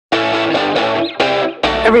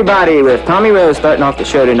Everybody, with Tommy Rose starting off the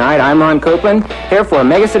show tonight. I'm Ron Copeland, here for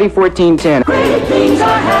Mega City 1410. Great things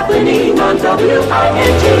are happening on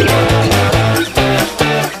WING.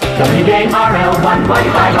 WKRL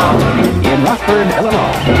 1.50 in Rockford,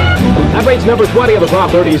 Illinois. That rates number 20 of the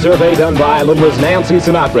Prop 30 survey done by Littlest Nancy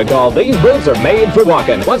Sinatra called These Boots Are Made for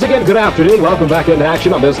Walking. Once again, good afternoon. Welcome back into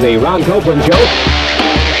action on this, the Ron Copeland Show.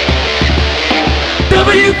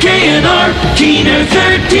 WKNR, Keener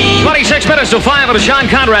 13. 26 minutes to 5 on the Sean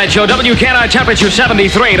Conrad Show. WKNR temperature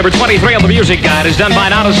 73. Number 23 on the music guide is done by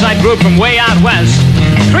an out-of-sight group from way out west.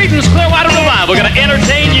 Creedence Clearwater Revival going to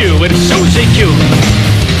entertain you with Susie Q.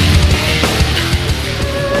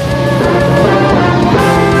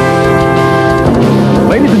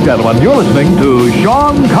 Ladies and gentlemen, you're listening to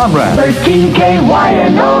Sean Conrad. 13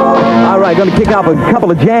 KYNO. All right, going to kick off a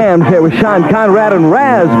couple of jams here with Sean Conrad and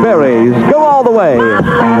Raspberries. Go all the way. And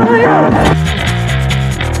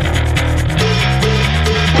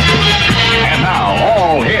now,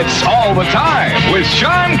 all hits all the time with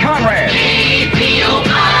Sean Conrad.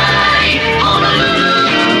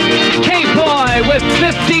 K-Boy with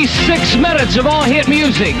 56 minutes of all-hit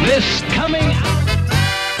music. This coming